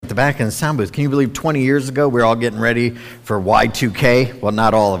the back in the sound booth. Can you believe 20 years ago we were all getting ready for Y2K? Well,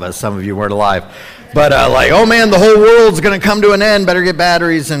 not all of us. Some of you weren't alive. But oh man, the whole world's going to come to an end. Better get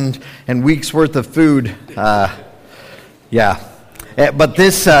batteries and weeks worth of food. Yeah. But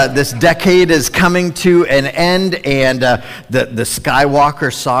this decade is coming to an end, and the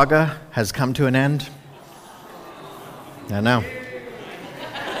Skywalker saga has come to an end. I know.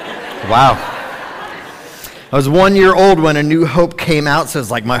 Wow. I was 1 year old when A New Hope came out, so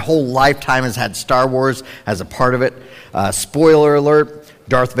it's like my whole lifetime has had Star Wars as a part of it. Spoiler alert,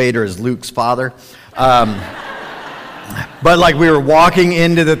 Darth Vader is Luke's father. But like we were walking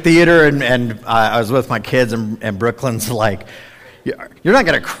into the theater, and I was with my kids, and Brooklyn's like, "You're not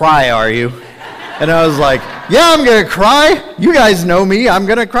going to cry, are you?" And I was like, "Yeah, I'm going to cry. You guys know me. I'm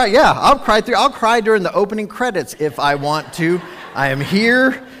going to cry. Yeah, I'll cry during the opening credits if I want to. I am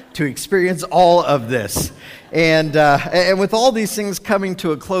here to experience all of this." And with all these things coming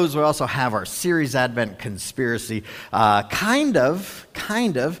to a close, we also have our series Advent Conspiracy kind of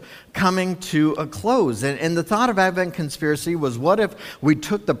coming to a close. And the thought of Advent Conspiracy was, what if we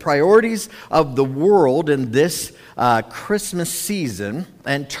took the priorities of the world in this Christmas season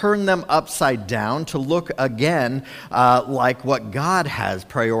and turned them upside down to look again like what God has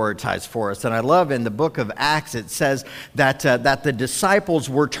prioritized for us. And I love in the book of Acts, it says that the disciples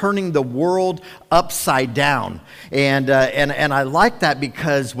were turning the world upside down. And I like that,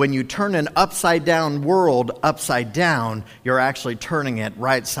 because when you turn an upside down world upside down, you're actually turning it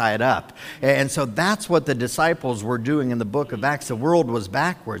right side up. And so that's what the disciples were doing in the book of Acts. The world was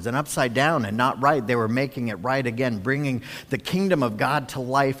backwards and upside down and not right. They were making it right again, bringing the kingdom of God to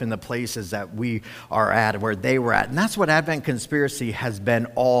life in the places that we are at, where they were at. And that's what Advent Conspiracy has been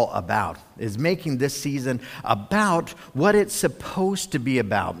all about, is making this season about what it's supposed to be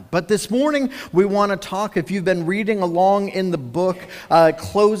about. But this morning, we want to talk, if you've been reading along in the book, it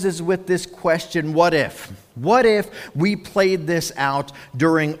closes with this question: what if? What if we played this out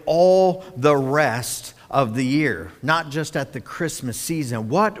during all the rest of the year, not just at the Christmas season?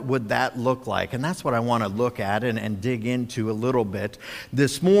 What would that look like? And that's what I want to look at and dig into a little bit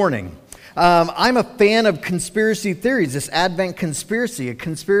this morning. I'm a fan of conspiracy theories, this Advent conspiracy. A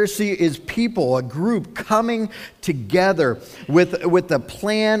conspiracy is people, a group coming together with a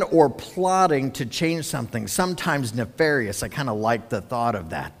plan or plotting to change something, sometimes nefarious. I kind of like the thought of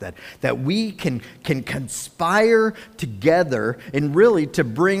that we can conspire together and really to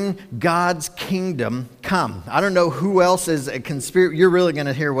bring God's kingdom come. I don't know who else is a conspiracy. You're really going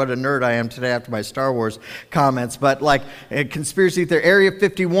to hear what a nerd I am today after my Star Wars comments, but like a conspiracy theory, Area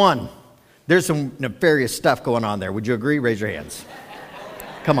 51. There's some nefarious stuff going on there. Would you agree? Raise your hands.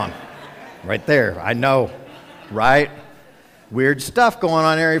 Come on. Right there. I know. Right? Weird stuff going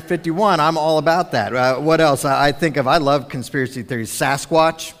on in Area 51. I'm all about that. What else? I love conspiracy theories.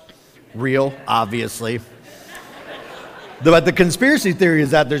 Sasquatch. Real, obviously. But the conspiracy theory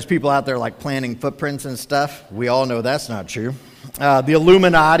is that there's people out there like planting footprints and stuff. We all know that's not true. The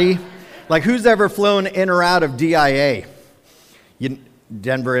Illuminati. Like, who's ever flown in or out of DIA?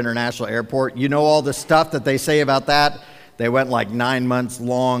 Denver International Airport. You know all the stuff that they say about that? They went like 9 months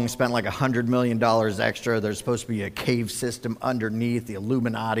long, spent like $100 million extra. There's supposed to be a cave system underneath the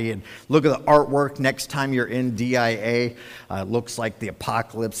Illuminati. And look at the artwork next time you're in DIA. It looks like the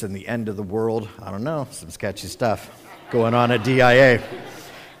apocalypse and the end of the world. I don't know, some sketchy stuff going on at DIA.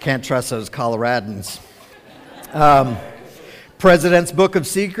 Can't trust those Coloradans. President's Book of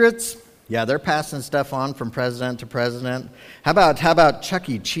Secrets. Yeah, they're passing stuff on from president to president. How about Chuck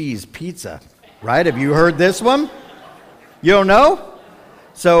E. Cheese pizza? Right? Have you heard this one? You don't know?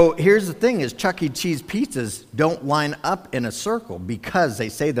 So here's the thing: is Chuck E. Cheese pizzas don't line up in a circle, because they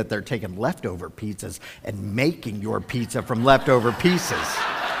say that they're taking leftover pizzas and making your pizza from leftover pieces.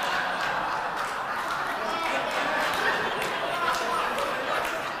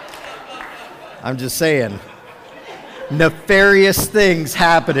 I'm just saying. Nefarious things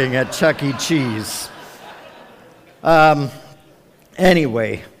happening at Chuck E. Cheese.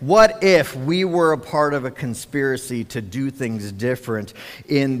 Anyway, what if we were a part of a conspiracy to do things different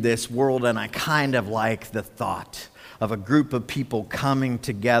in this world? And I kind of like the thought of a group of people coming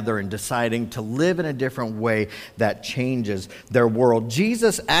together and deciding to live in a different way that changes their world.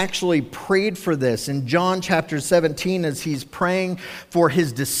 Jesus actually prayed for this in John chapter 17 as he's praying for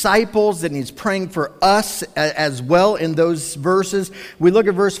his disciples, and he's praying for us as well in those verses. We look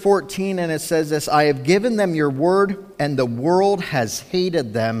at verse 14 and it says this: "I have given them your word, and the world has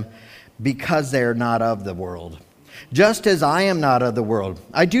hated them because they are not of the world, just as I am not of the world.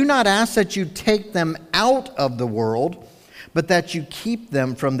 I do not ask that you take them out of the world, but that you keep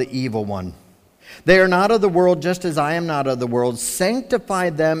them from the evil one. They are not of the world, just as I am not of the world.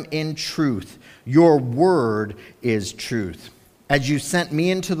 Sanctify them in truth. Your word is truth. As you sent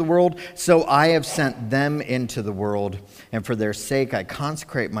me into the world, so I have sent them into the world. And for their sake I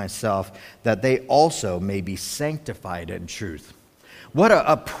consecrate myself, that they also may be sanctified in truth. What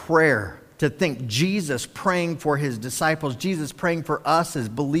a prayer to think Jesus praying for his disciples, Jesus praying for us as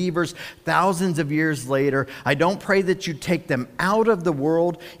believers thousands of years later. I don't pray that you take them out of the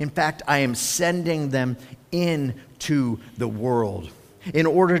world. In fact, I am sending them into the world in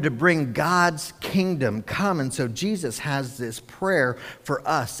order to bring God's kingdom come. And so Jesus has this prayer for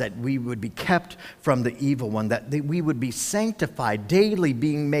us, that we would be kept from the evil one, that we would be sanctified daily,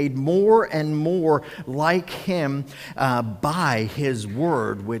 being made more and more like him by his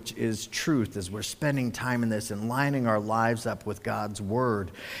word, which is truth, as we're spending time in this and lining our lives up with God's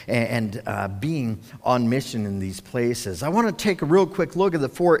word and being on mission in these places. I want to take a real quick look at the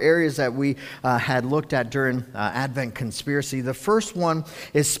 4 areas that we had looked at during Advent Conspiracy. The first one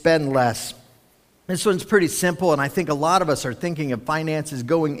is spend less. This one's pretty simple, and I think a lot of us are thinking of finances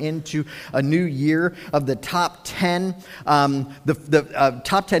going into a new year. Of the top 10,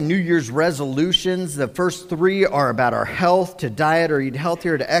 top 10 New Year's resolutions, the first 3 are about our health, to diet or eat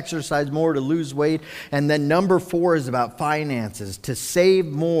healthier, to exercise more, to lose weight. And then number 4 is about finances, to save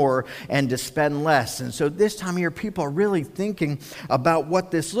more and to spend less. And so this time of year, people are really thinking about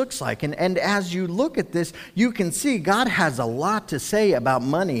what this looks like. And as you look at this, you can see God has a lot to say about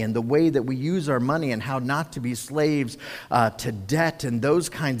money and the way that we use our money, and how not to be slaves to debt and those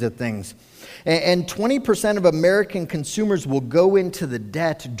kinds of things. And 20% of American consumers will go into the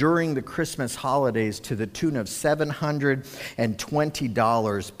debt during the Christmas holidays to the tune of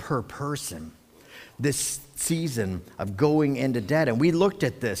 $720 per person. This season of going into debt. And we looked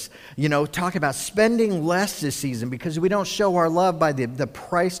at this, talk about spending less this season because we don't show our love by the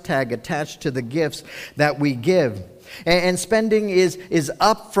price tag attached to the gifts that we give. And spending is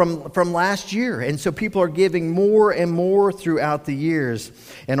up from last year. And so people are giving more and more throughout the years.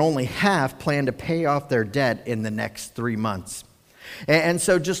 And only half plan to pay off their debt in the next 3 months. And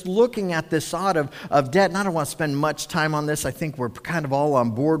so just looking at this thought of debt, and I don't want to spend much time on this. I think we're kind of all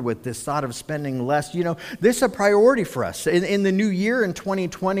on board with this thought of spending less. This is a priority for us. In the new year, in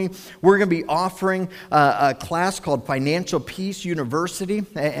 2020, we're going to be offering a class called Financial Peace University.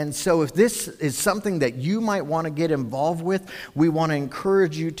 And so if this is something that you might want to get involved with, we want to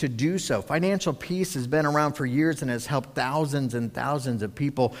encourage you to do so. Financial Peace has been around for years and has helped thousands and thousands of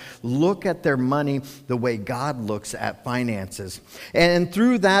people look at their money the way God looks at finances. And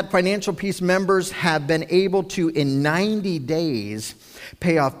through that, Financial Peace members have been able to, in 90 days,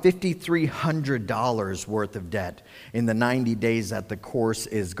 pay off $5,300 worth of debt in the 90 days that the course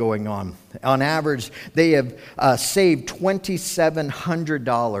is going on. On average, they have saved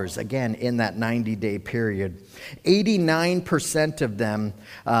 $2,700, again, in that 90-day period. 89% of them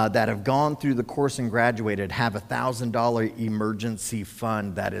that have gone through the course and graduated have a $1,000 emergency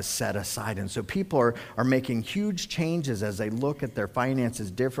fund that is set aside. And so people are making huge changes as they look at their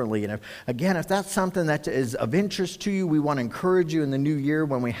finances differently. And if that's something that is of interest to you, we want to encourage you in the new year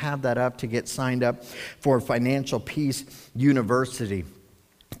when we have that up to get signed up for Financial Peace University.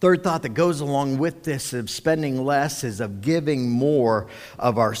 Third thought that goes along with this of spending less is of giving more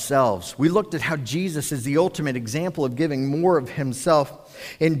of ourselves. We looked at how Jesus is the ultimate example of giving more of himself.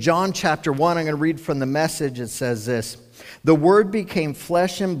 In John chapter 1, I'm going to read from the Message. It says this: "The Word became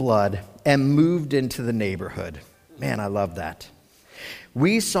flesh and blood and moved into the neighborhood." Man, I love that.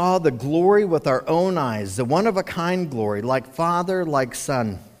 "We saw the glory with our own eyes, the one-of-a-kind glory, like Father, like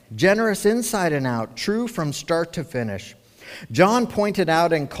Son, generous inside and out, true from start to finish. John pointed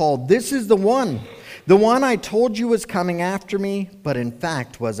out and called, 'This is the one I told you was coming after me, but in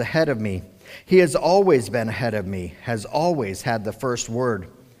fact was ahead of me. He has always been ahead of me, has always had the first word.'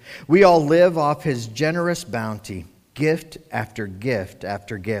 We all live off his generous bounty, gift after gift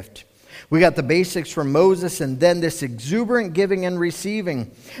after gift. We got the basics from Moses, and then this exuberant giving and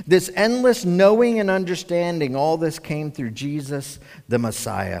receiving, this endless knowing and understanding. All this came through Jesus, the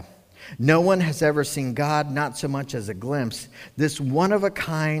Messiah. No one has ever seen God, not so much as a glimpse, this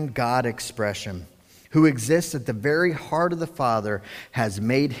one-of-a-kind God expression, who exists at the very heart of the Father, has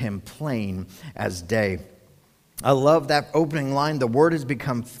made him plain as day." I love that opening line. The Word has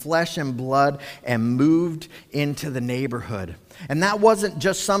become flesh and blood and moved into the neighborhood. And that wasn't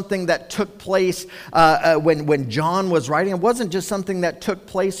just something that took place when John was writing. It wasn't just something that took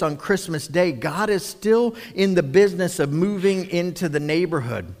place on Christmas Day. God is still in the business of moving into the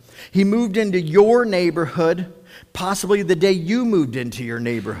neighborhood. He moved into your neighborhood possibly the day you moved into your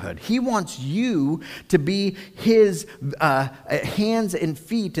neighborhood. He wants you to be his hands and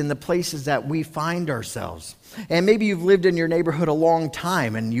feet in the places that we find ourselves. And maybe you've lived in your neighborhood a long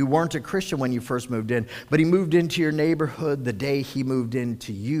time and you weren't a Christian when you first moved in, but he moved into your neighborhood the day he moved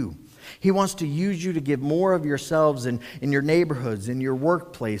into you. He wants to use you to give more of yourselves in your neighborhoods, in your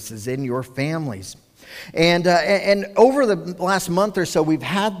workplaces, in your families. And over the last month or so, we've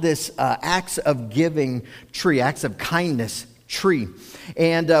had this Acts of Giving tree, Acts of Kindness tree.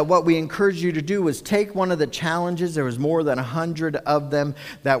 And what we encourage you to do is take one of the challenges. There was more than 100 of them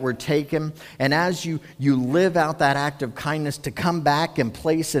that were taken. And as you live out that act of kindness, to come back and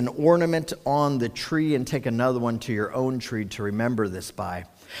place an ornament on the tree and take another one to your own tree to remember this by.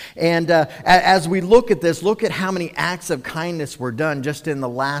 And as we look at this, look at how many acts of kindness were done just in the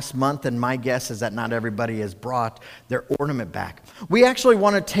last month. And my guess is that not everybody has brought their ornament back. We actually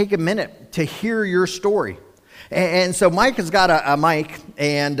want to take a minute to hear your story. And so Mike has got a mic,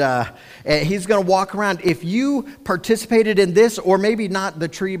 and he's going to walk around. If you participated in this, or maybe not the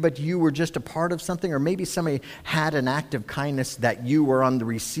tree, but you were just a part of something, or maybe somebody had an act of kindness that you were on the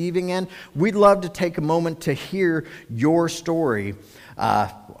receiving end, we'd love to take a moment to hear your story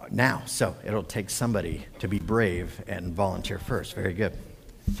now. So it'll take somebody to be brave and volunteer first. Very good.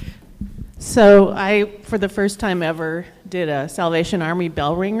 So I, for the first time ever, did a Salvation Army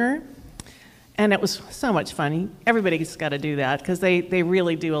bell ringer. And it was so much fun. Everybody's got to do that because they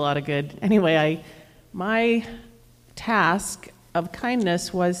really do a lot of good. Anyway, my task of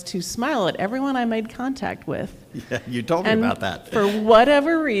kindness was to smile at everyone I made contact with. Yeah, you told me about that. For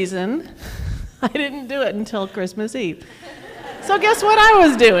whatever reason, I didn't do it until Christmas Eve. So guess what I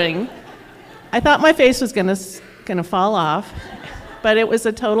was doing? I thought my face was gonna fall off, but it was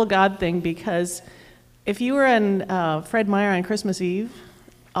a total God thing, because if you were in Fred Meyer on Christmas Eve,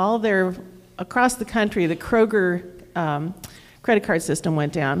 across the country, the Kroger credit card system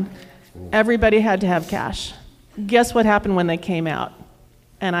went down. Everybody had to have cash. Guess what happened when they came out?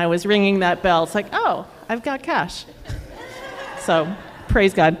 And I was ringing that bell. It's like, oh, I've got cash. So,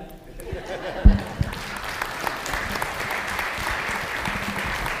 praise God.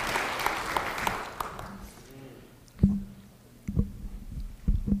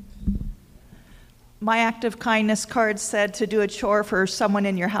 My act of kindness card said to do a chore for someone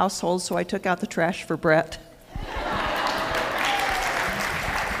in your household, so I took out the trash for Brett.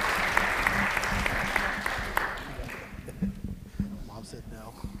 Mom said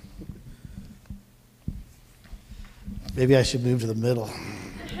no. Maybe I should move to the middle.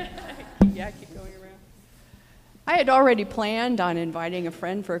 Yeah, keep going around. I had already planned on inviting a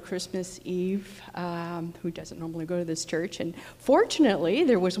friend for Christmas Eve who doesn't normally go to this church, and fortunately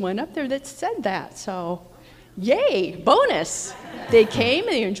there was one up there that said that, so yay, bonus. They came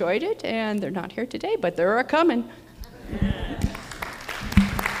and they enjoyed it, and they're not here today, but they're a-coming.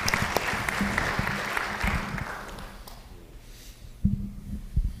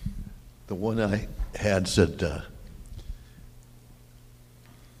 The one I had said,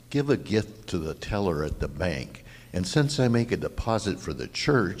 give a gift to the teller at the bank. And since I make a deposit for the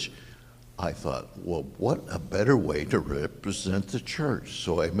church, I thought, well, what a better way to represent the church.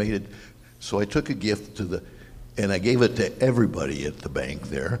 So I took a gift and I gave it to everybody at the bank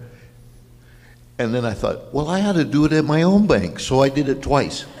there. And then I thought, well, I ought to do it at my own bank. So I did it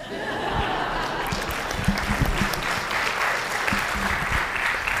twice.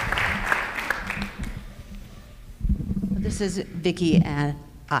 This is Vicki and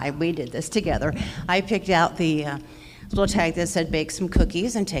we did this together. I picked out the little tag that said bake some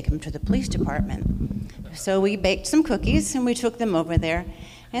cookies and take them to the police department. So we baked some cookies and we took them over there,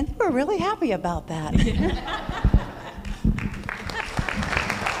 and they were really happy about that.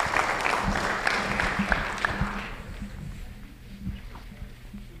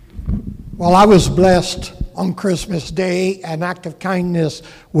 Well, I was blessed on Christmas Day. An act of kindness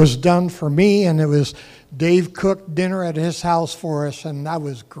was done for me, and it was Dave cooked dinner at his house for us, and that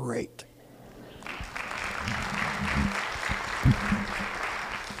was great.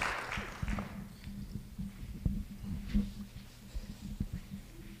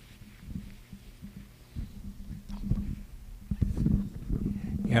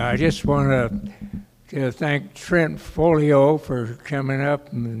 Yeah, I just want to thank Trent Folio for coming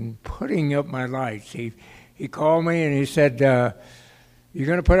up and putting up my lights. He called me and he said, "You're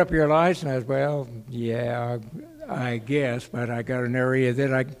going to put up your lights?" And I said, "Well, yeah, I guess, but I got an area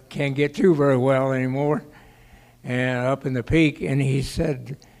that I can't get to very well anymore, and up in the peak." And he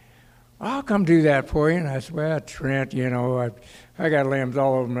said, "I'll come do that for you." And I said, "Well, Trent, I got limbs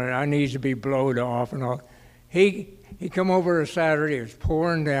all over me. I need to be blowed off and all." He He come over a Saturday, it was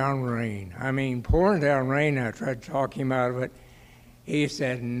pouring down rain. I mean, pouring down rain. I tried to talk him out of it. He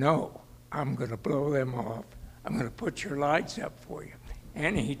said, no, I'm going to blow them off. I'm going to put your lights up for you.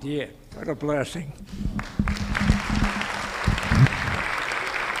 And he did. What a blessing.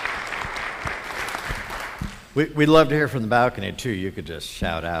 We'd love to hear from the balcony, too. You could just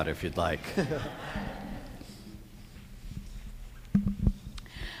shout out if you'd like.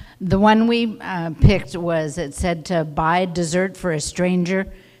 The one we picked was, it said to buy dessert for a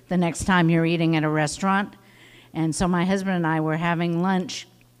stranger the next time you're eating at a restaurant. And so my husband and I were having lunch,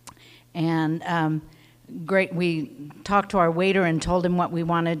 and we talked to our waiter and told him what we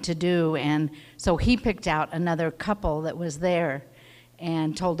wanted to do. And so he picked out another couple that was there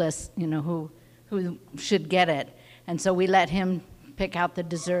and told us, who should get it. And so we let him pick out the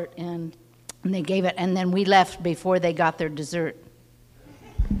dessert, and they gave it. And then we left before they got their dessert.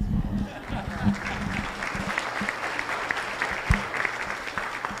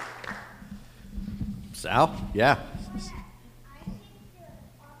 Sal? Yeah.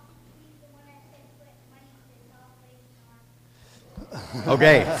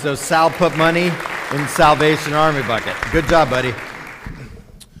 Okay, so Sal put money in Salvation Army bucket. Good job, buddy.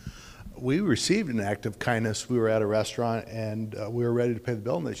 We received an act of kindness. We were at a restaurant, and we were ready to pay the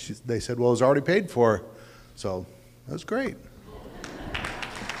bill, and they said, well, it was already paid for. So that was great.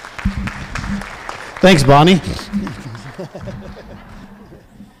 Thanks, Bonnie.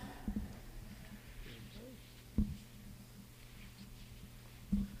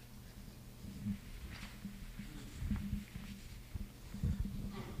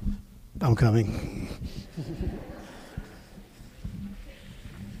 I'm coming.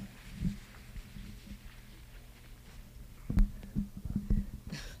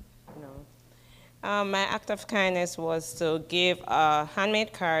 My act of kindness was to give a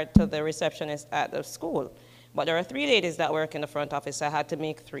handmade card to the receptionist at the school. But there are 3 ladies that work in the front office, so I had to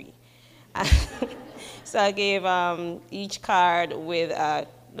make 3. So I gave each card with a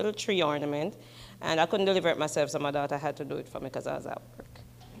little tree ornament, and I couldn't deliver it myself, so my daughter had to do it for me because I was at work.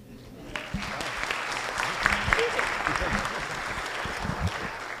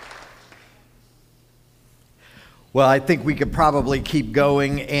 Well, I think we could probably keep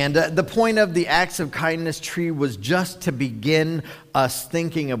going. And the point of the Acts of Kindness tree was just to begin us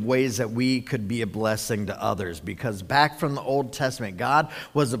thinking of ways that we could be a blessing to others. Because back from the Old Testament, God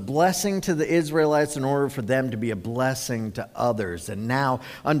was a blessing to the Israelites in order for them to be a blessing to others. And now,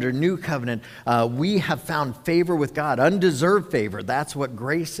 under New Covenant, we have found favor with God, undeserved favor. That's what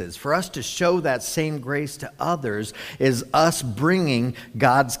grace is. For us to show that same grace to others is us bringing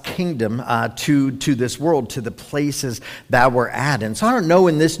God's kingdom to this world, to the places that we're at. And so I don't know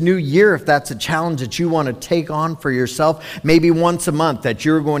in this new year if that's a challenge that you want to take on for yourself. Maybe once a month that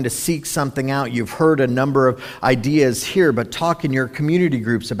you're going to seek something out. You've heard a number of ideas here, but talk in your community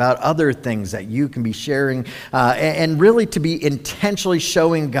groups about other things that you can be sharing and really to be intentionally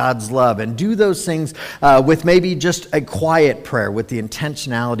showing God's love, and do those things with maybe just a quiet prayer with the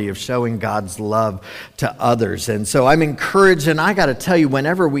intentionality of showing God's love to others. And so I'm encouraged, and I got to tell you,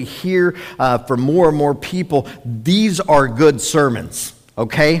 whenever we hear from more and more people, these are good sermons,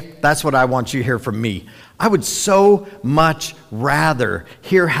 okay? That's what I want you to hear from me. I would so much rather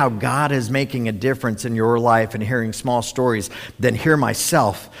hear how God is making a difference in your life and hearing small stories than hear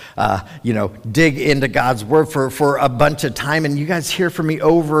myself, dig into God's word for a bunch of time. And you guys hear from me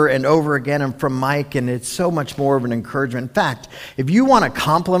over and over again, and from Mike, and it's so much more of an encouragement. In fact, if you want to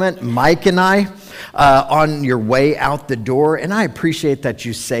compliment Mike and I on your way out the door, and I appreciate that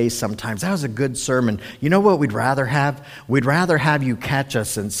you say sometimes, that was a good sermon. You know what we'd rather have? We'd rather have you catch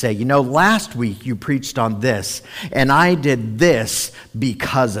us and say, last week you preached on this, and I did this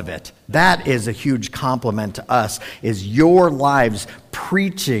because of it. That is a huge compliment to us, is your lives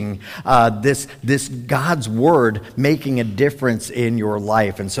preaching this God's word, making a difference in your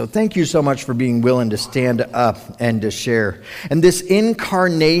life. And so thank you so much for being willing to stand up and to share. And this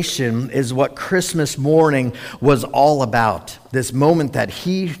incarnation is what Christmas morning was all about. This moment that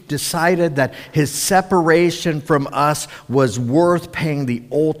he decided that his separation from us was worth paying the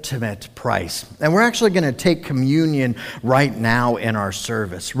ultimate price. And we're actually going to take communion right now in our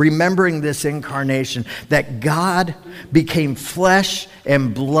service, remembering this incarnation, that God became flesh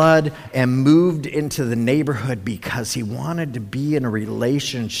and blood and moved into the neighborhood because he wanted to be in a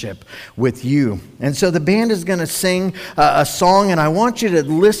relationship with you. And so the band is going to sing a song, and I want you to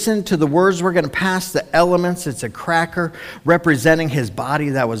listen to the words. We're going to pass the elements. It's a cracker representing his body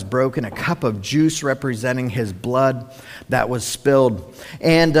that was broken, a cup of juice representing his blood that was spilled.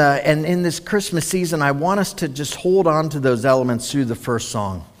 And in this Christmas season, I want us to just hold on to those elements through the first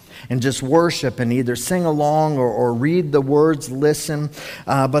song. and just worship and either sing along or read the words, listen.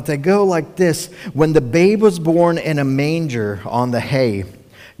 But they go like this. When the babe was born in a manger on the hay,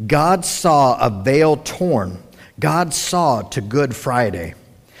 God saw a veil torn. God saw to Good Friday.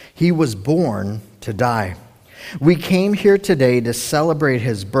 He was born to die. We came here today to celebrate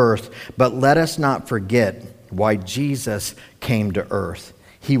his birth, but let us not forget why Jesus came to earth.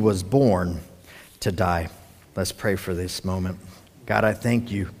 He was born to die. Let's pray for this moment. God, I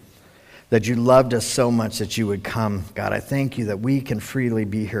thank you that you loved us so much that you would come. God, I thank you that we can freely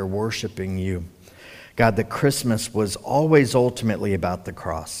be here worshiping you. God, that Christmas was always ultimately about the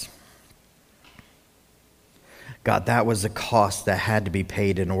cross. God, that was a cost that had to be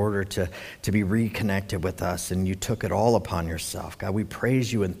paid in order to be reconnected with us, and you took it all upon yourself. God, we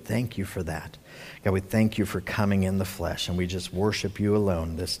praise you and thank you for that. God, we thank you for coming in the flesh, and we just worship you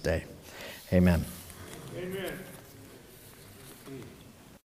alone this day. Amen. Amen.